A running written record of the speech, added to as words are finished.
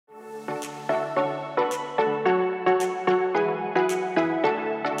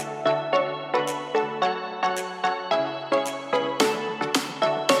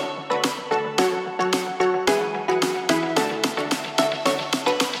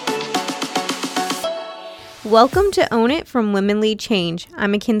Welcome to Own It from Women Lead Change.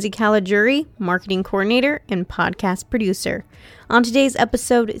 I'm Mackenzie Caligiuri, marketing coordinator and podcast producer. On today's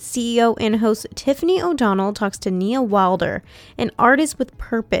episode, CEO and host Tiffany O'Donnell talks to Nia Wilder, an artist with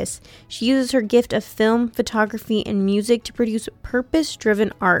purpose. She uses her gift of film, photography, and music to produce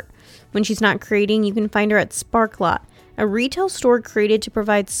purpose-driven art. When she's not creating, you can find her at Sparklot, a retail store created to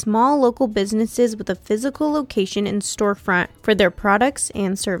provide small local businesses with a physical location and storefront for their products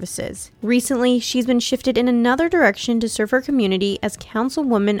and services. Recently, she's been shifted in another direction to serve her community as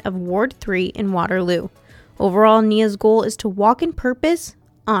councilwoman of Ward 3 in Waterloo. Overall, Nia's goal is to walk in purpose,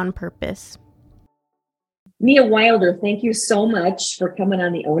 on purpose. Nia Wilder, thank you so much for coming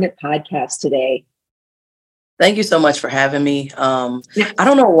on the Own It podcast today. Thank you so much for having me. I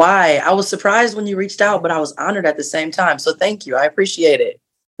don't know why. I was surprised when you reached out, but I was honored at the same time. So thank you. I appreciate it.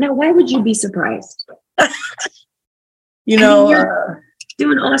 Now, why would you be surprised? You're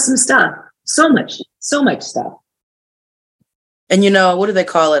doing awesome stuff. So much stuff. And what do they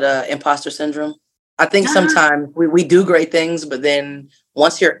call it? Imposter syndrome. I think sometimes we do great things, but then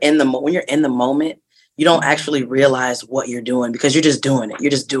once you're when you're in the moment, you don't actually realize what you're doing because you're just doing it. You're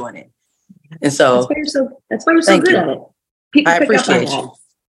just doing it. And so that's why you're so good at it. People pick up on that.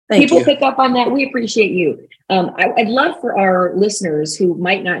 People pick up on that. We appreciate you. I'd love for our listeners who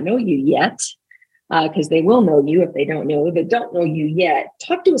might not know you yet, because they will know you if they don't know you yet.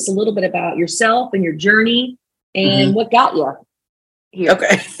 Talk to us a little bit about yourself and your journey and what got you here.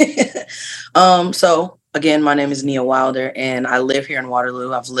 Okay. So again, my name is Nia Wilder and I live here in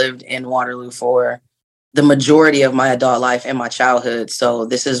Waterloo. I've lived in Waterloo for the majority of my adult life and my childhood. So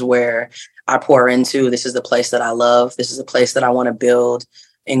this is where I pour into. This is the place that I love. This is a place that I want to build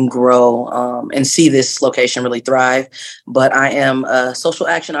and grow and see this location really thrive. But I am a social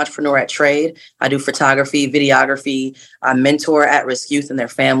action entrepreneur at trade. I do photography, videography. I mentor at-risk youth and their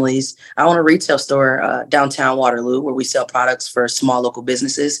families. I own a retail store downtown Waterloo where we sell products for small local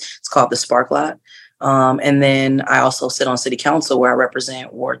businesses. It's called the Sparklot. And then I also sit on city council where I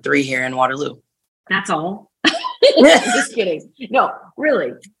represent Ward 3 here in Waterloo. That's all. Just kidding. No,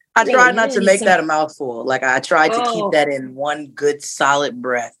 really. I try not to make that a mouthful. Like I try to keep that in one good solid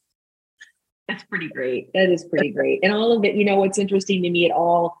breath. That's pretty great. That is pretty great. And all of it, what's interesting to me, it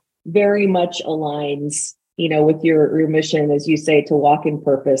all very much aligns, with your mission, as you say, to walk in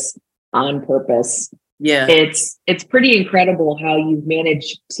purpose, on purpose. Yeah. It's pretty incredible how you've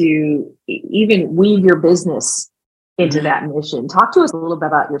managed to even weave your business into that mission. Talk to us a little bit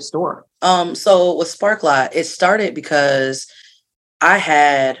about your store. So with Sparklot, it started because I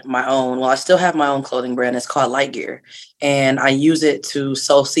had my own, I still have my own clothing brand. It's called Light Gear. And I use it to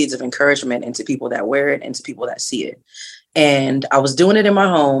sow seeds of encouragement into people that wear it and to people that see it. And I was doing it in my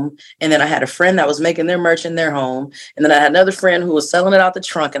home. And then I had a friend that was making their merch in their home. And then I had another friend who was selling it out the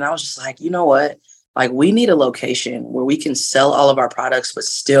trunk. And I was just like, you know what? Like, we need a location where we can sell all of our products, but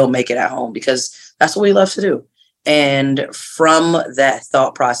still make it at home because that's what we love to do. And from that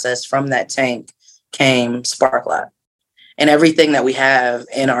thought process, from that tank came Sparklot. And everything that we have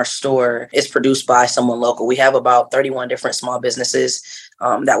in our store is produced by someone local. We have about 31 different small businesses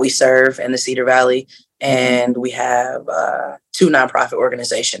that we serve in the Cedar Valley. And we have 2 nonprofit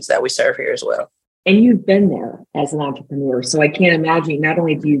organizations that we serve here as well. And you've been there as an entrepreneur. So I can't imagine, not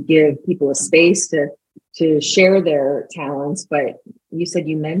only do you give people a space to share their talents, but you said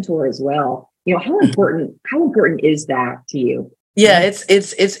you mentor as well. How important is that to you? Yeah,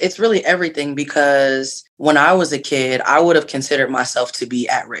 it's really everything, because when I was a kid, I would have considered myself to be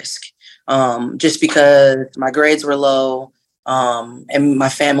at risk, just because my grades were low, and my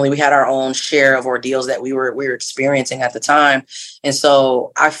family, we had our own share of ordeals that we were experiencing at the time. And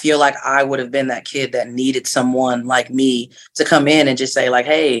so I feel like I would have been that kid that needed someone like me to come in and just say like,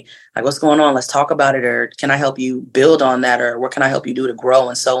 hey, like, what's going on? Let's talk about it. Or can I help you build on that? Or what can I help you do to grow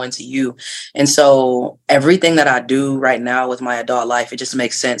and sow into you? And so everything that I do right now with my adult life, it just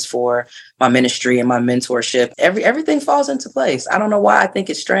makes sense for my ministry and my mentorship. Everything falls into place. I don't know why I think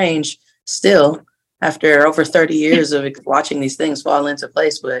it's strange still, after over 30 years of watching these things fall into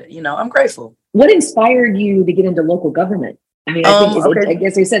place. But, I'm grateful. What inspired you to get into local government? I mean, I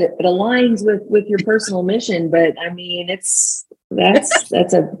guess I said it aligns with your personal mission, but I mean, that's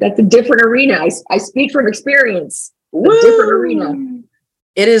a different arena. I speak from experience. A different arena.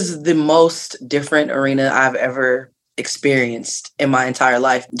 It is the most different arena I've ever experienced in my entire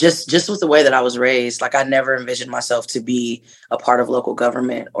life. Just with the way that I was raised, like I never envisioned myself to be a part of local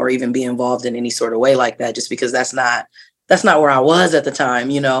government or even be involved in any sort of way like that, just because that's not that's not where I was at the time,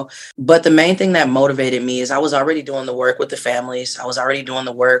 But the main thing that motivated me is I was already doing the work with the families. I was already doing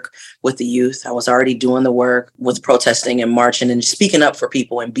the work with the youth. I was already doing the work with protesting and marching and speaking up for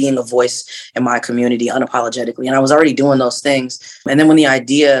people and being a voice in my community unapologetically. And I was already doing those things. And then when the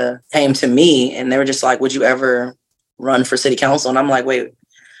idea came to me and they were just like, would you ever run for city council? And I'm like,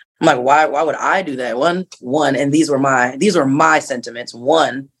 why would I do that? One, and these were my sentiments.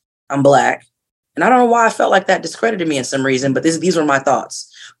 One, I'm Black. And I don't know why I felt like that discredited me in some reason, but these were my thoughts.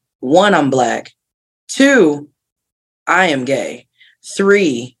 One, I'm Black. Two, I am gay.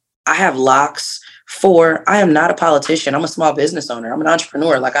 Three, I have locks. Four, I am not a politician. I'm a small business owner. I'm an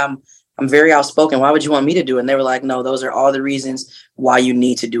entrepreneur. Like I'm very outspoken. Why would you want me to do it? And they were like, no, those are all the reasons why you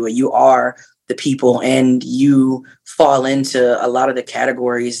need to do it. You are the people and you fall into a lot of the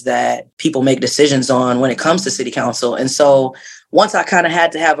categories that people make decisions on when it comes to city council. And so once I kind of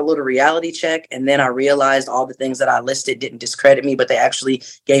had to have a little reality check, and then I realized all the things that I listed didn't discredit me, but they actually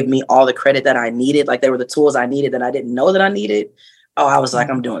gave me all the credit that I needed. Like they were the tools I needed that I didn't know that I needed. Oh, I was like,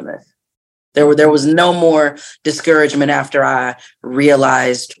 I'm doing this. There was no more discouragement after I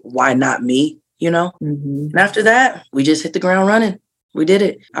realized why not me, And after that, we just hit the ground running. We did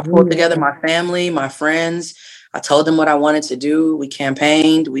it. I pulled together my family, my friends. I told them what I wanted to do. We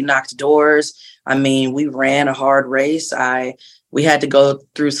campaigned. We knocked doors. I mean, we ran a hard race. We had to go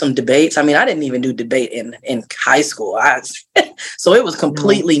through some debates. I mean, I didn't even do debate in high school. So it was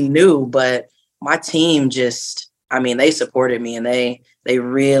completely new, but my team they supported me and they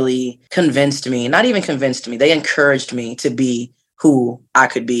really convinced me, not even convinced me. They encouraged me to be who I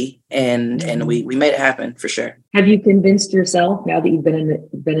could be. And we made it happen for sure. Have you convinced yourself now that you've been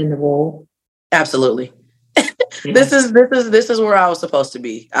in the role? Absolutely. Yeah. This is where I was supposed to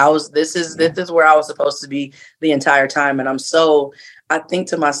be. This is where I was supposed to be the entire time. And I think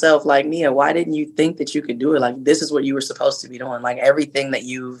to myself, like, Nia, why didn't you think that you could do it? Like, this is what you were supposed to be doing. Like everything that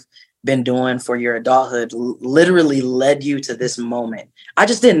you've been doing for your adulthood literally led you to this moment. I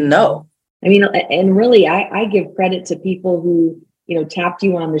just didn't know. I mean, and really, I give credit to people who, tapped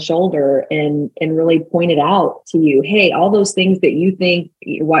you on the shoulder and really pointed out to you, hey, all those things that you think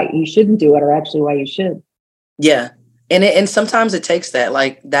why you shouldn't do it are actually why you should. Yeah. And sometimes it takes that,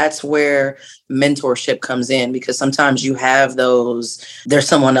 like, that's where mentorship comes in, because sometimes you have there's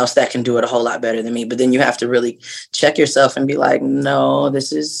someone else that can do it a whole lot better than me, but then you have to really check yourself and be like, no,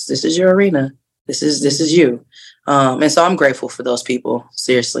 this is your arena. This is you. And so I'm grateful for those people.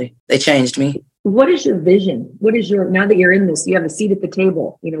 Seriously, they changed me. What is your vision? Now that you're in this, you have a seat at the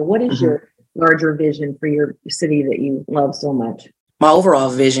table, what is your larger vision for your city that you love so much? My overall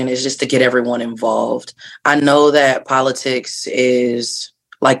vision is just to get everyone involved. I know that politics is,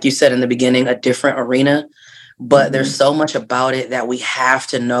 like you said in the beginning, a different arena, but there's so much about it that we have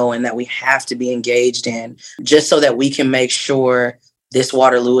to know and that we have to be engaged in, just so that we can make sure this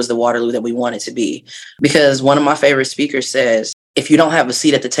Waterloo is the Waterloo that we want it to be. Because one of my favorite speakers says, if you don't have a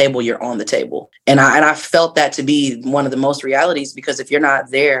seat at the table, you're on the table. And I felt that to be one of the most realities, because if you're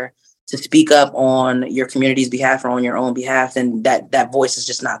not there to speak up on your community's behalf or on your own behalf, then that voice is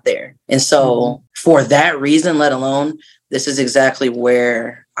just not there. And so for that reason, let alone, this is exactly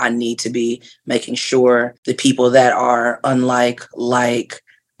where I need to be, making sure the people that are unlike,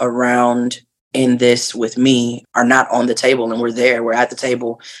 around in this with me are not on the table, and we're there. We're at the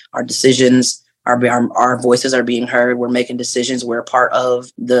table. Our decisions, our voices are being heard. We're making decisions. We're a part of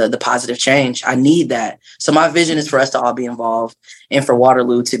the positive change. I need that. So my vision is for us to all be involved and for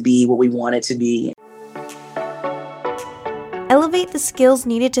Waterloo to be what we want it to be. Elevate the skills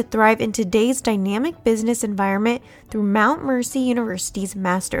needed to thrive in today's dynamic business environment through Mount Mercy University's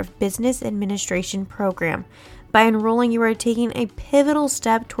Master of Business Administration program. By enrolling, you are taking a pivotal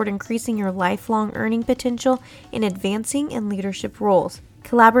step toward increasing your lifelong earning potential and advancing in leadership roles.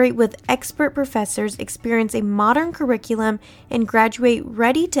 Collaborate with expert professors, experience a modern curriculum, and graduate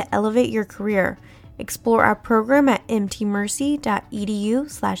ready to elevate your career. Explore our program at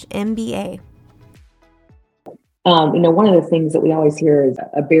mtmercy.edu/MBA. One of the things that we always hear is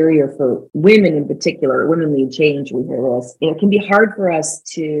a barrier for women in particular, women lead change. We hear this. It can be hard for us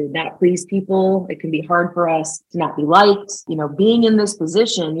to not please people. It can be hard for us to not be liked. Being in this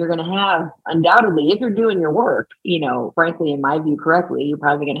position, you're going to have, undoubtedly, if you're doing your work, frankly, in my view, correctly, you're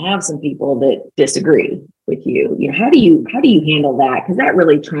probably going to have some people that disagree with you. How do you handle that? Because that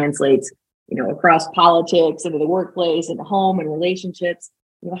really translates, across politics, into the workplace, into home and relationships.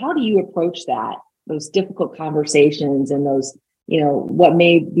 How do you approach that? Those difficult conversations and those, what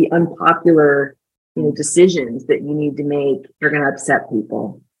may be unpopular, decisions that you need to make are going to upset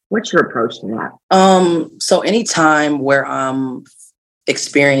people. What's your approach to that? So anytime where I'm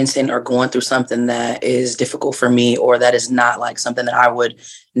experiencing or going through something that is difficult for me, or that is not like something that I would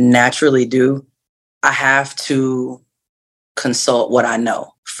naturally do, I have to consult what I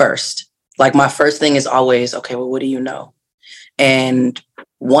know first. Like my first thing is always, okay, well, what do you know? And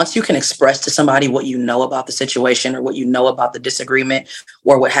once you can express to somebody what you know about the situation or what you know about the disagreement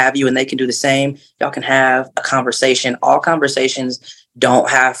or what have you, and they can do the same, y'all can have a conversation. All conversations don't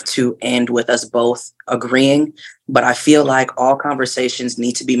have to end with us both agreeing, but I feel like all conversations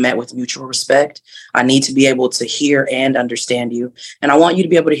need to be met with mutual respect. I need to be able to hear and understand you, and I want you to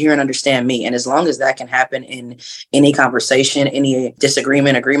be able to hear and understand me. And as long as that can happen in any conversation, any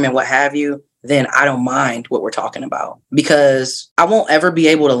disagreement, agreement, what have you, then I don't mind what we're talking about, because I won't ever be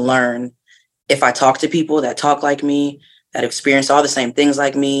able to learn if I talk to people that talk like me, that experience all the same things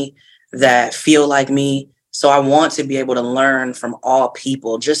like me, that feel like me. So I want to be able to learn from all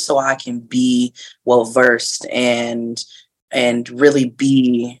people, just so I can be well versed and really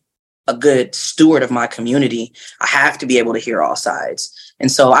be a good steward of my community. I have to be able to hear all sides. And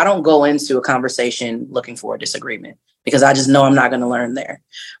so I don't go into a conversation looking for a disagreement, because I just know I'm not going to learn there.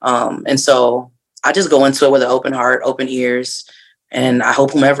 And so I just go into it with an open heart, open ears, and I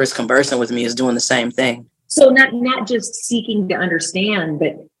hope whomever is conversing with me is doing the same thing. So not just seeking to understand,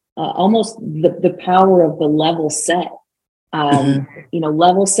 but almost the power of the level set,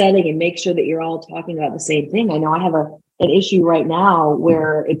 level setting, and make sure that you're all talking about the same thing. I know I have an issue right now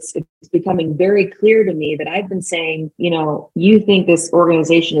where it's becoming very clear to me that I've been saying, you think this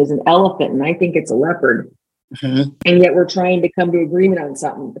organization is an elephant and I think it's a leopard. Mm-hmm. And yet we're trying to come to agreement on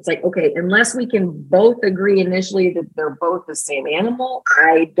something. It's like, okay, unless we can both agree initially that they're both the same animal,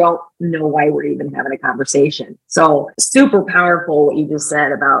 I don't know why we're even having a conversation. So super powerful what you just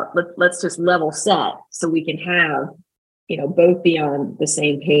said about let's just level set so we can have, both be on the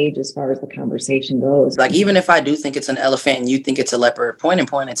same page as far as the conversation goes. Like, even if I do think it's an elephant and you think it's a leopard, point,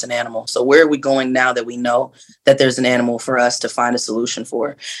 it's an animal. So where are we going now that we know that there's an animal for us to find a solution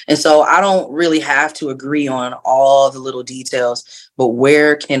for? And so I don't really have to agree on all the little details, but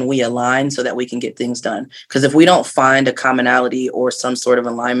where can we align so that we can get things done? Because if we don't find a commonality or some sort of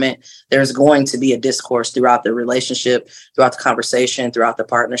alignment, there's going to be a discourse throughout the relationship, throughout the conversation, throughout the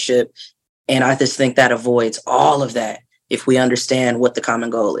partnership. And I just think that avoids all of that if we understand what the common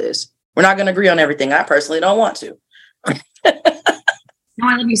goal is. We're not going to agree on everything. I personally don't want to.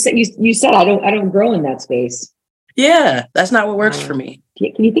 No, you said I don't grow in that space. Yeah, that's not what works for me.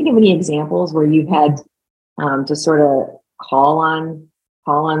 Can you think of any examples where you've had to sort of call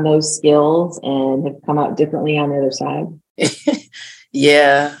on those skills and have come out differently on the other side?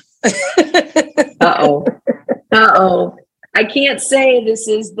 Yeah. Uh-oh. I can't say this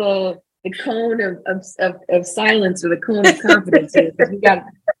is the cone of silence or the cone of confidence here, because we got a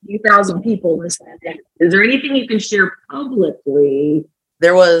few thousand people listening. Is there anything you can share publicly?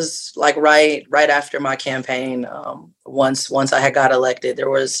 There was, like, right after my campaign, once I had got elected, there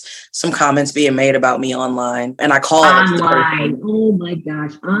was some comments being made about me online, and I called online. Oh my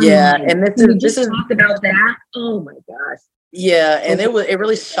gosh! Online. Yeah, and this is talk about that. Oh my gosh! Yeah, and it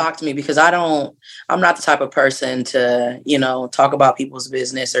really shocked me, because I'm not the type of person to, talk about people's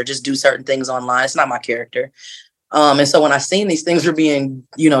business or just do certain things online. It's not my character. And so when I seen these things were being,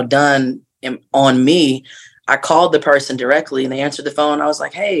 done on me, I called the person directly and they answered the phone. I was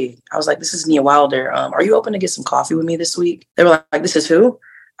like, hey, this is Nia Wilder. Are you open to get some coffee with me this week? They were like, this is who?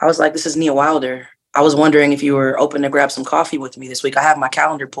 I was like, this is Nia Wilder. I was wondering if you were open to grab some coffee with me this week. I have my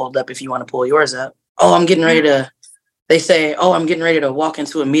calendar pulled up if you want to pull yours up. Oh, I'm getting ready to... They say, oh, I'm getting ready to walk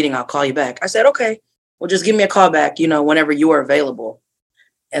into a meeting. I'll call you back. I said, okay, well, just give me a call back, whenever you are available.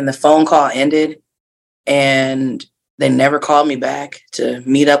 And the phone call ended, and they never called me back to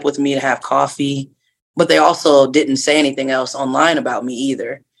meet up with me to have coffee. But they also didn't say anything else online about me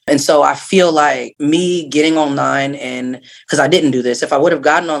either. And so I feel like me getting online, and because I didn't do this, if I would have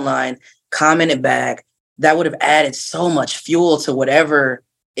gotten online, commented back, that would have added so much fuel to whatever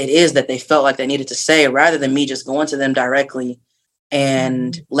it is that they felt like they needed to say, rather than me just going to them directly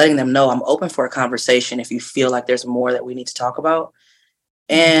and letting them know I'm open for a conversation if you feel like there's more that we need to talk about.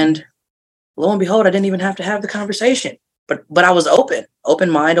 And lo and behold, I didn't even have to have the conversation, but I was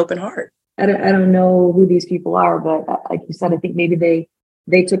open mind, open heart. I don't know who these people are, but like you said, I think maybe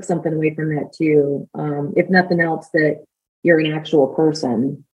they took something away from that too. If nothing else, that you're an actual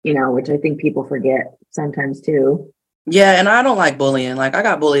person, which I think people forget sometimes too. Yeah, and I don't like bullying. Like, I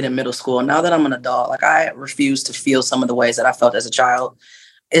got bullied in middle school. Now that I'm an adult, like, I refuse to feel some of the ways that I felt as a child.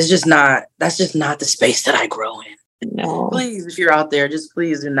 That's just not the space that I grow in. No. Please, if you're out there, just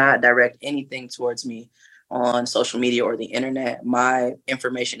please do not direct anything towards me on social media or the internet. My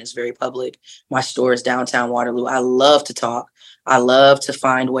information is very public. My store is downtown Waterloo. I love to talk. I love to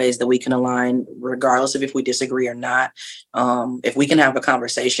find ways that we can align, regardless of if we disagree or not. If we can have a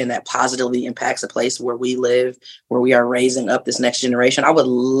conversation that positively impacts a place where we live, where we are raising up this next generation, I would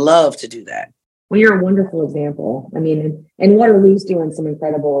love to do that. Well, you're a wonderful example. I mean, and Waterloo's doing some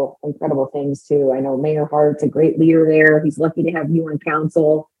incredible things too. I know Mayor Hart's a great leader there. He's lucky to have you on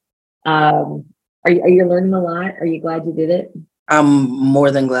council. Are you learning a lot? Are you glad you did it? I'm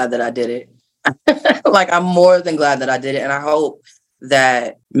more than glad that I did it. I'm more than glad that I did it. And I hope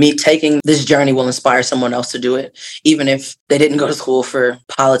that me taking this journey will inspire someone else to do it, even if they didn't go to school for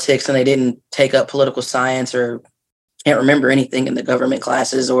politics and they didn't take up political science or can't remember anything in the government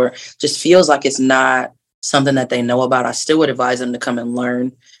classes or just feels like it's not something that they know about. I still would advise them to come and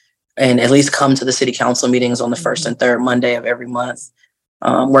learn and at least come to the city council meetings on the first and third Monday of every month.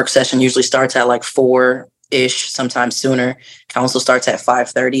 Work session usually starts at 4-ish, sometimes sooner. Council starts at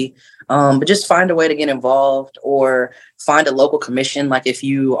 5:30. But just find a way to get involved or find a local commission. If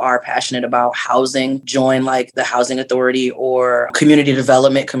you are passionate about housing, join the Housing Authority or Community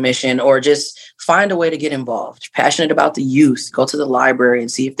Development Commission, or just find a way to get involved. Passionate about the youth, go to the library and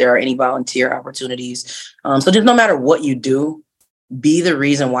see if there are any volunteer opportunities. So just no matter what you do, be the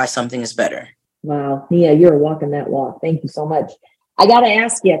reason why something is better. Wow. Nia, you're walking that walk. Thank you so much. I got to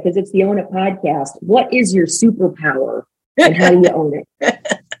ask you, because it's the Own It podcast, what is your superpower and how do you own it?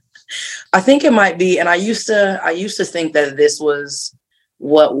 I think it might be, and I used to think that this was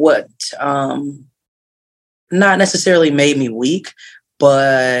what not necessarily made me weak,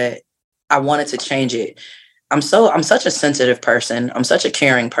 but I wanted to change it. I'm such a sensitive person. I'm such a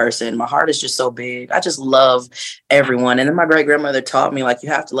caring person. My heart is just so big. I just love everyone. And then my great grandmother taught me you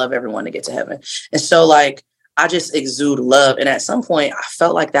have to love everyone to get to heaven. And so I just exude love. And at some point I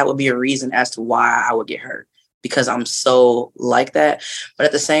felt like that would be a reason as to why I would get hurt, because I'm so like that. But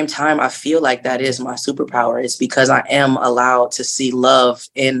at the same time, I feel like that is my superpower. It's because I am allowed to see love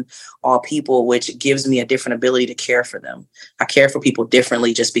in all people, which gives me a different ability to care for them. I care for people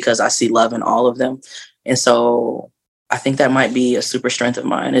differently just because I see love in all of them. And so I think that might be a super strength of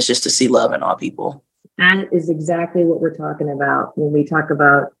mine, is just to see love in all people. That is exactly what we're talking about when we talk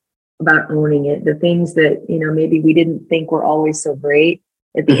about owning it. The things that, maybe we didn't think were always so great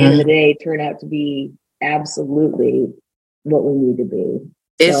at the end of the day turn out to be absolutely what we need to be.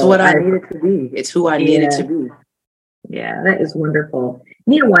 It's what I needed to be. It's who I needed to be. Yeah, that is wonderful.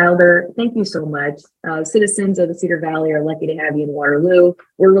 Nia Wilder, thank you so much. Citizens of the Cedar Valley are lucky to have you in Waterloo.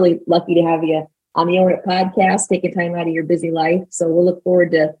 We're really lucky to have you on the Own It podcast, taking time out of your busy life. So we'll look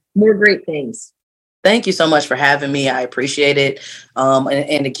forward to more great things. Thank you so much for having me. I appreciate it.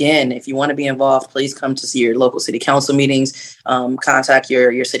 And again, if you want to be involved, please come to see your local city council meetings. Contact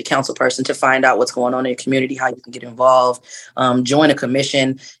your city council person to find out what's going on in your community, how you can get involved, join a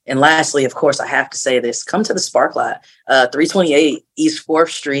commission. And lastly, of course, I have to say this, come to the Spark Lot, 328 East 4th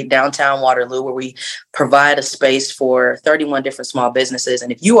Street, downtown Waterloo, where we provide a space for 31 different small businesses.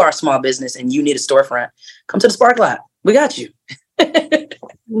 And if you are a small business and you need a storefront, come to the Spark Lot. We got you.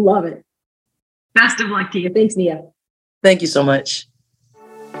 Love it. Best of luck to you. Thanks, Nia. Thank you so much.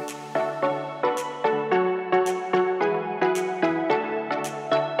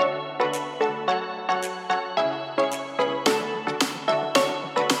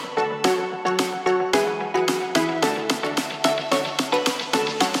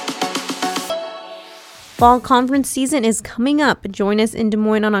 Fall conference season is coming up. Join us in Des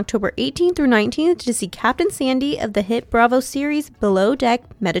Moines on October 18th through 19th to see Captain Sandy of the hit Bravo series Below Deck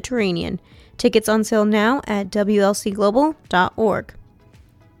Mediterranean. Tickets on sale now at WLCglobal.org.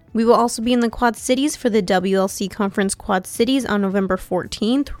 We will also be in the Quad Cities for the WLC Conference Quad Cities on November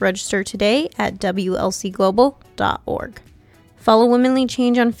 14th. Register today at WLCglobal.org. Follow Womenly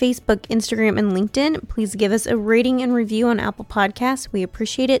Change on Facebook, Instagram, and LinkedIn. Please give us a rating and review on Apple Podcasts. We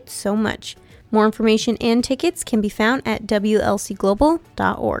appreciate it so much. More information and tickets can be found at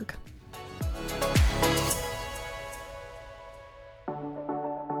WLCglobal.org.